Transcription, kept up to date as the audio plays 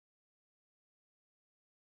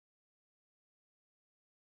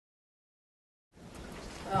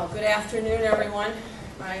Well, good afternoon, everyone.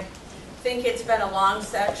 I think it's been a long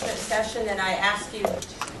session, and I ask you,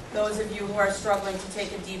 those of you who are struggling, to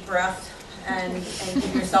take a deep breath and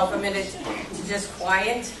give yourself a minute to just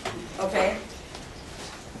quiet, okay?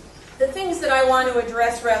 The things that I want to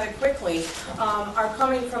address rather quickly are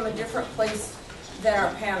coming from a different place than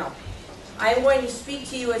our panel. I'm going to speak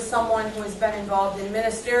to you as someone who has been involved in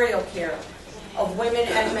ministerial care of women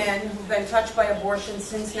and men who've been touched by abortion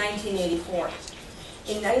since 1984.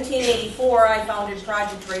 In 1984, I founded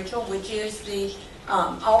Project Rachel, which is the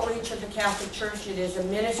outreach of the Catholic Church. It is a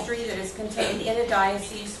ministry that is contained in a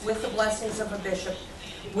diocese with the blessings of a bishop,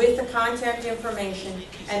 with the contact information,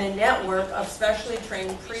 and a network of specially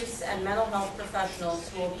trained priests and mental health professionals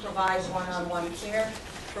who will provide one-on-one care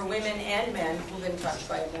for women and men who've been touched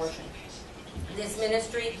by abortion. This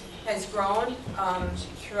ministry has grown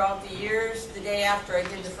throughout the years. The day after I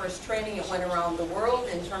did the first training, it went around the world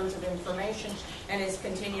in terms of information and has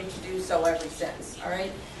continued to do so ever since. All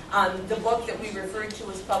right. The book that we referred to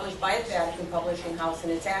was published by the Vatican Publishing House,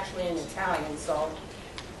 and it's actually in Italian. So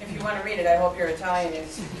if you want to read it, I hope your Italian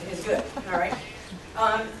is good. All right.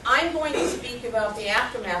 I'm going to speak about the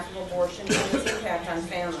aftermath of abortion and its impact on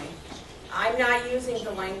family. I'm not using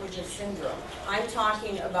the language of syndrome. I'm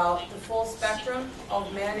talking about the full spectrum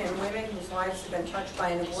of men and women whose lives have been touched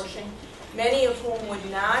by an abortion, many of whom would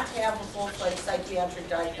not have a full-fledged psychiatric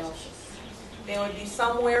diagnosis. They would be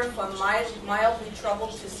somewhere from mildly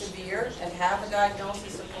troubled to severe and have a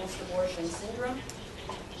diagnosis of post-abortion syndrome.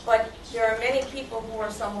 But there are many people who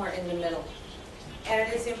are somewhere in the middle. And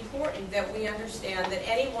it is important that we understand that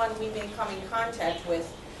anyone we may come in contact with,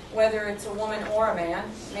 whether it's a woman or a man,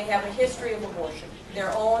 may have a history of abortion.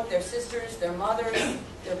 Their own, their sisters, their mothers,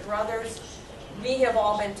 their brothers. We have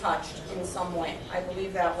all been touched in some way. I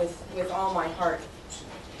believe that with all my heart.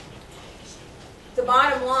 The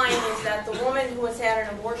bottom line is that the woman who has had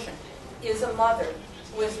an abortion is a mother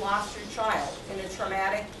who has lost her child in a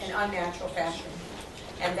traumatic and unnatural fashion.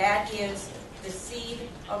 And that is the seed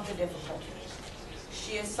of the difficulty.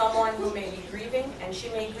 She is someone who may be grieving, and she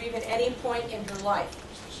may grieve at any point in her life,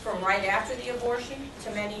 from right after the abortion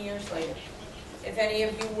to many years later. If any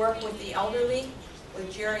of you work with the elderly,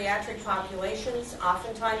 with geriatric populations,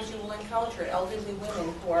 oftentimes you will encounter elderly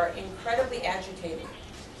women who are incredibly agitated.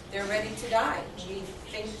 They're ready to die. We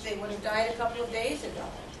think they would have died a couple of days ago,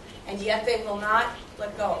 and yet they will not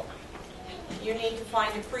let go. You need to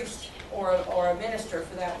find a priest or a minister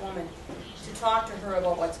for that woman to talk to her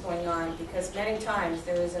about what's going on, because many times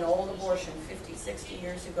there is an old abortion 50, 60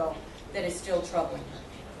 years ago that is still troubling her.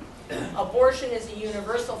 Abortion is a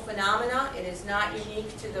universal phenomenon. It is not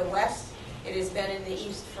unique to the West. It has been in the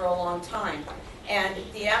East for a long time. And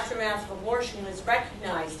the aftermath of abortion was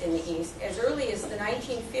recognized in the East as early as the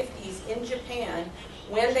 1950s in Japan,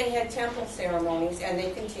 when they had temple ceremonies, and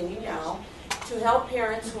they continue now, to help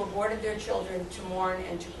parents who aborted their children to mourn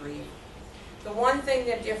and to grieve. The one thing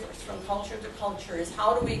that differs from culture to culture is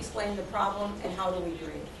how do we explain the problem and how do we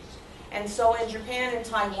grieve. And so in Japan and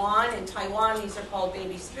Taiwan, these are called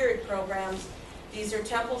baby spirit programs. These are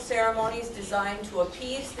temple ceremonies designed to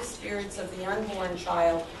appease the spirits of the unborn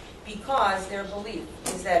child, because their belief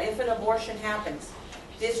is that if an abortion happens,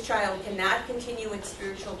 this child cannot continue its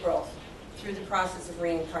spiritual growth through the process of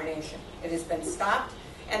reincarnation. It has been stopped,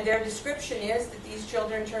 and their description is that these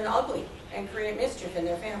children turn ugly and create mischief in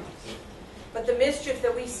their families. But the mischief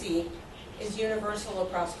that we see is universal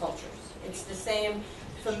across cultures. It's the same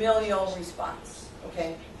familial response,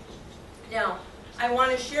 okay? Now, I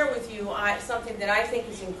want to share with you something that I think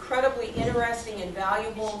is incredibly interesting and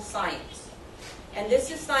valuable science. And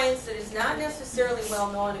this is science that is not necessarily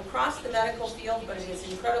well known across the medical field, but it is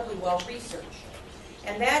incredibly well researched.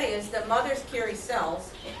 And that is that mothers carry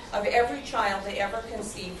cells of every child they ever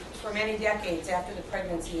conceive for many decades after the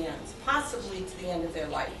pregnancy ends, possibly to the end of their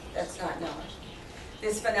life. That's not known.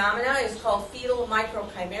 This phenomena is called fetal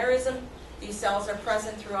microchimerism. These cells are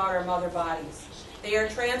present throughout our mother bodies. They are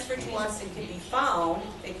transferred to us and can be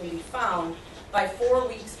found by 4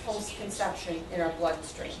 weeks post-conception in our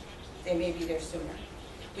bloodstream. They may be there sooner.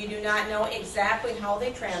 We do not know exactly how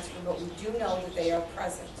they transfer, but we do know that they are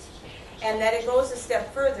present. And that it goes a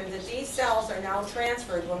step further, that these cells are now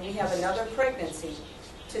transferred when we have another pregnancy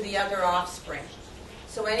to the other offspring.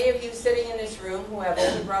 So any of you sitting in this room who have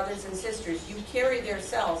older brothers and sisters, you carry their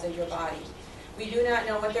cells in your body. We do not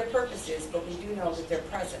know what their purpose is, but we do know that they're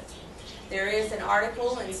present. There is an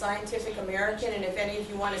article in Scientific American, and if any of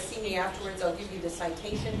you want to see me afterwards, I'll give you the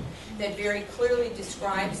citation, that very clearly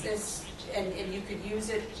describes this, and you could use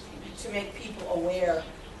it to make people aware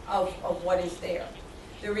of what is there.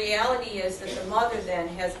 The reality is that the mother then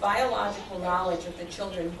has biological knowledge of the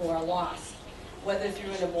children who are lost. whether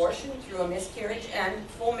through an abortion, through a miscarriage, and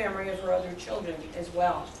full memory of her other children as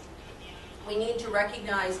well. We need to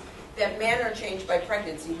recognize that men are changed by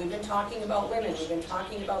pregnancy. We've been talking about women. We've been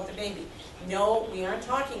talking about the baby. No, we aren't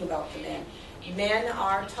talking about the men. Men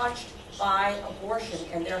are touched by abortion,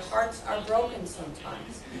 and their hearts are broken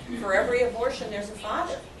sometimes. For every abortion, there's a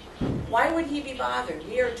father. Why would he be bothered?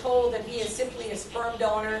 We are told that he is simply a sperm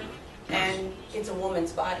donor, and it's a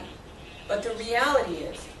woman's body. But the reality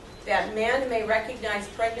is that men may recognize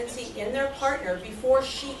pregnancy in their partner before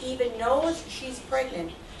she even knows she's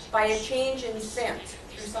pregnant by a change in scent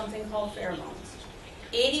through something called pheromones.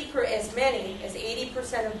 As many as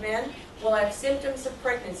 80% of men will have symptoms of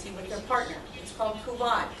pregnancy with their partner. It's called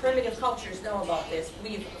kuvad. Primitive cultures know about this.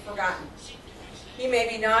 We've forgotten. He may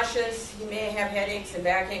be nauseous, he may have headaches and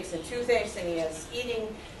backaches and toothaches, and he has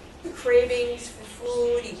eating cravings for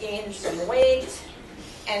food, he gains some weight,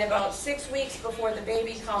 and about 6 weeks before the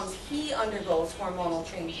baby comes, he undergoes hormonal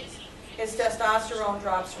changes. His testosterone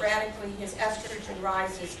drops radically, his estrogen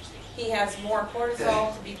rises, he has more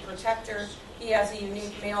cortisol to be protector, he has a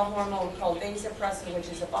unique male hormone called vasopressin, which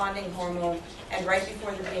is a bonding hormone, and right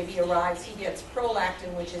before the baby arrives, he gets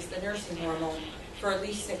prolactin, which is the nursing hormone, for at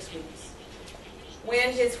least 6 weeks.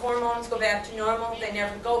 When his hormones go back to normal, they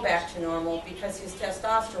never go back to normal because his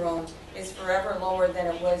testosterone is forever lower than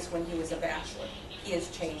it was when he was a bachelor. He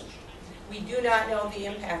has changed. We do not know the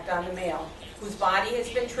impact on the male, whose body has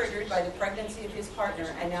been triggered by the pregnancy of his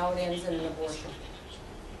partner, and now it ends in an abortion.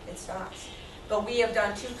 It stops. But we have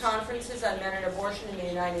done 2 conferences on men and abortion in the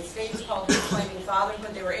United States called Reclaiming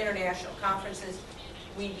Fatherhood. They were international conferences.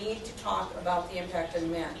 We need to talk about the impact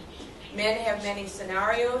on men. Men have many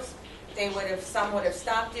scenarios. Some would have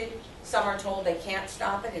stopped it. Some are told they can't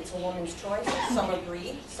stop it. It's a woman's choice. Some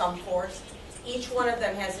agree, some forced. Each one of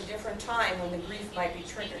them has a different time when the grief might be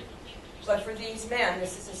triggered. But for these men,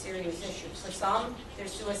 this is a serious issue. For some,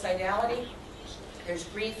 there's suicidality, there's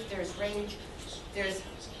grief, there's rage, there's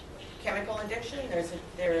chemical addiction,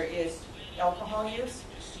 there is alcohol use,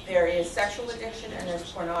 there is sexual addiction, and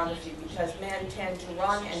there's pornography, because men tend to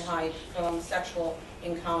run and hide from sexual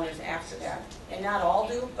encounters after that. And not all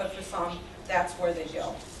do, but for some, that's where they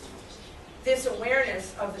go. This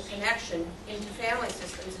awareness of the connection into family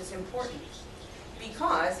systems is important,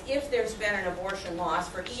 because if there's been an abortion loss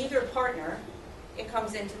for either partner, it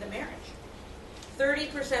comes into the marriage.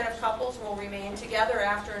 30% of couples will remain together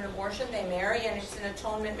after an abortion. They marry, and it's an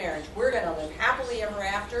atonement marriage. We're going to live happily ever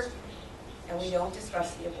after, and we don't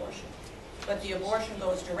discuss the abortion. But the abortion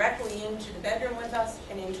goes directly into the bedroom with us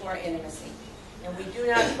and into our intimacy. And we do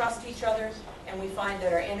not trust each other, and we find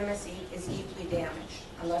that our intimacy is deeply damaged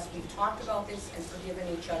unless we've talked about this and forgiven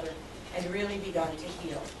each other and really begun to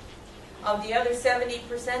heal. Of the other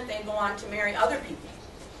 70%, they go on to marry other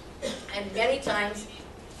people. And many times,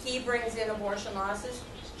 he brings in abortion losses,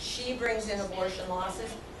 she brings in abortion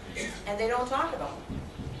losses, and they don't talk about them.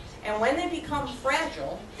 And when they become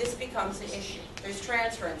fragile, this becomes an issue. There's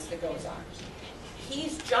transference that goes on.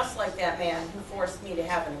 He's just like that man who forced me to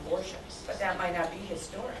have an abortion, but that might not be his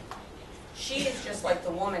story. She is just like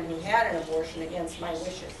the woman who had an abortion against my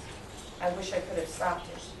wishes. I wish I could have stopped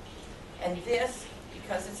it. And this,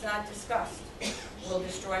 because it's not discussed, will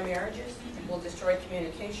destroy marriages, will destroy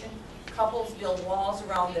communication. Couples build walls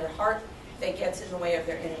around their heart that gets in the way of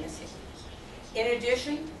their intimacy. In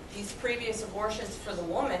addition, these previous abortions for the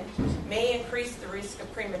woman may increase the risk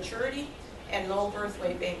of prematurity and low birth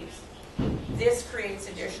weight babies. This creates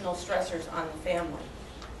additional stressors on the family.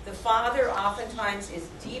 The father oftentimes is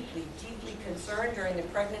deeply, deeply concerned during the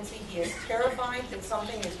pregnancy. He is terrified that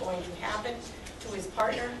something is going to happen to his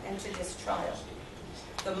partner and to this child.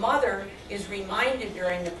 The mother is reminded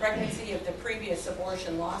during the pregnancy of the previous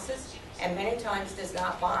abortion losses and many times does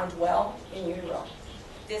not bond well in utero.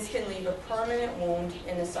 This can leave a permanent wound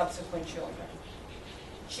in the subsequent children.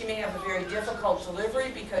 She may have a very difficult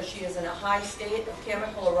delivery because she is in a high state of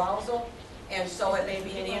chemical arousal, and so it may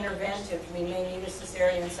be an interventive. We may need a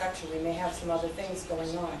cesarean section. We may have some other things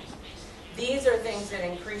going on. These are things that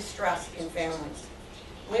increase stress in families.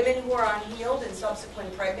 Women who are unhealed in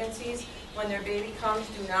subsequent pregnancies, when their baby comes,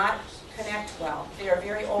 do not connect well. They are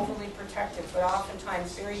very overly protective, but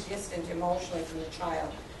oftentimes very distant emotionally from the child.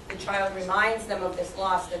 The child reminds them of this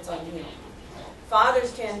loss that's unhealed.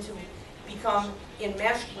 Fathers tend to become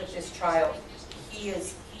enmeshed with this child. He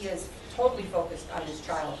is totally focused on his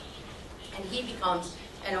child, and he becomes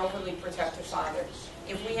an overly protective father.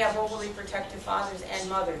 If we have overly protective fathers and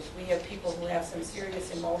mothers, we have people who have some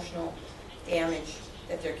serious emotional damage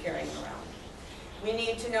that they're carrying around. We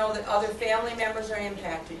need to know that other family members are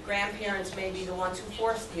impacted. Grandparents may be the ones who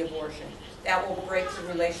force the abortion. That will break the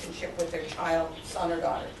relationship with their child, son or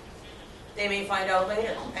daughter. They may find out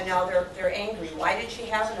later, and now they're angry. Why did she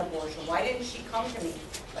have an abortion? Why didn't she come to me?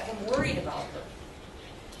 I'm worried about her.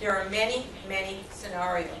 There are many, many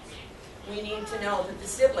scenarios. We need to know that the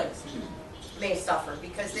siblings may suffer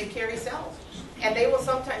because they carry cells. And they will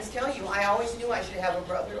sometimes tell you, I always knew I should have a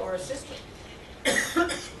brother or a sister.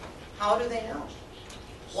 How do they know?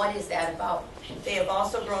 What is that about? They have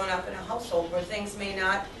also grown up in a household where things may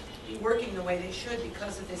not be working the way they should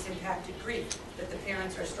because of this impacted grief that the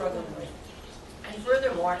parents are struggling with. And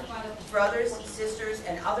furthermore, brothers, sisters,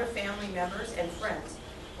 and other family members and friends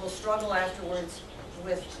will struggle afterwards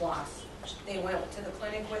with loss. They went to the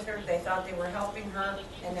clinic with her, they thought they were helping her,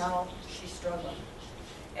 and now she's struggling.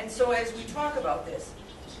 And so as we talk about this,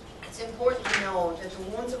 it's important to know that the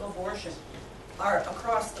wounds of abortion are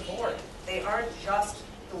across the board. They aren't just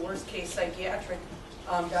the worst case psychiatric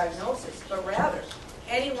diagnosis, but rather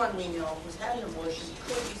anyone we know who's had an abortion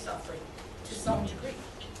could be suffering to some degree.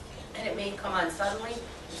 And it may come on suddenly.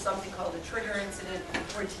 There's something called a trigger incident,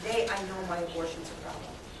 where today I know my abortion's a problem.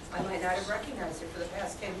 I might not have recognized it for the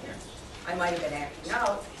past 10 years. I might have been acting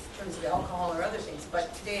out in terms of alcohol or other things,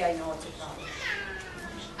 but today I know it's a problem.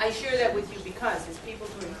 I share that with you because as people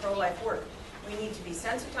doing pro-life work, we need to be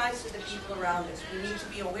sensitized to the people around us. We need to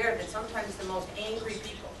be aware that sometimes the most angry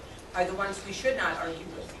people are the ones we should not argue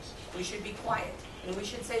with. We should be quiet, and we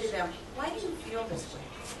should say to them, why do you feel this way?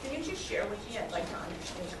 Can you just share with me? I'd like to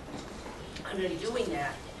understand. And in doing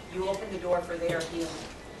that, you open the door for their healing,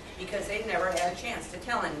 because they've never had a chance to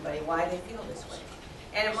tell anybody why they feel this way.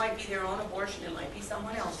 And it might be their own abortion, it might be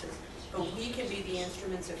someone else's, but we can be the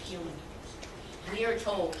instruments of healing. We are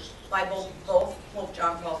told by both Pope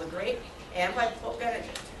John Paul the Great and by Pope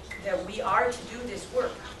Benedict that we are to do this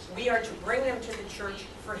work. We are to bring them to the church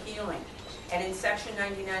for healing. And in section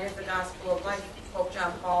 99 of the Gospel of Life, Pope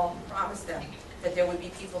John Paul promised them that there would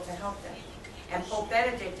be people to help them. And Pope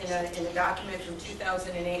Benedict, in a document from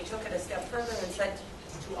 2008, took it a step further and said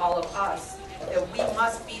to all of us that we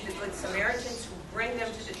must be the Good Samaritans who bring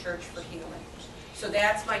them to the church for healing. So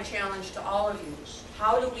that's my challenge to all of you.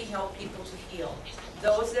 How do we help people to heal?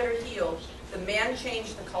 Those that are healed, the men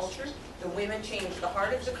change the culture, the women change the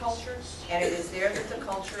heart of the culture, and it is there that the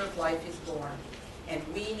culture of life is born. And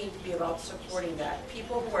we need to be about supporting that.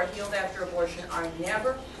 People who are healed after abortion are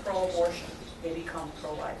never pro-abortion. They become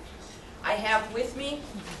pro-life. I have with me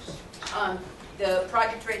the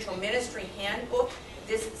Project Rachel Ministry Handbook.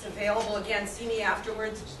 This is available, again, see me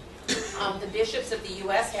afterwards. The bishops of the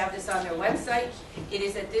U.S. have this on their website. It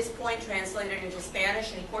is at this point translated into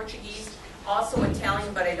Spanish and Portuguese, also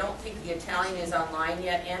Italian, but I don't think the Italian is online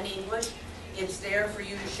yet, and English. It's there for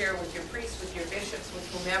you to share with your priests, with your bishops, with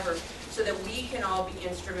whomever, so that we can all be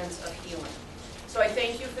instruments of healing. So I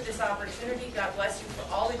thank you for this opportunity. God bless you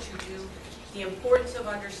for all that you do. The importance of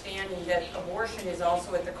understanding that abortion is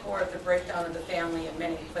also at the core of the breakdown of the family in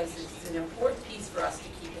many places is an important piece for us to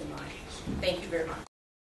keep in mind. Thank you very much.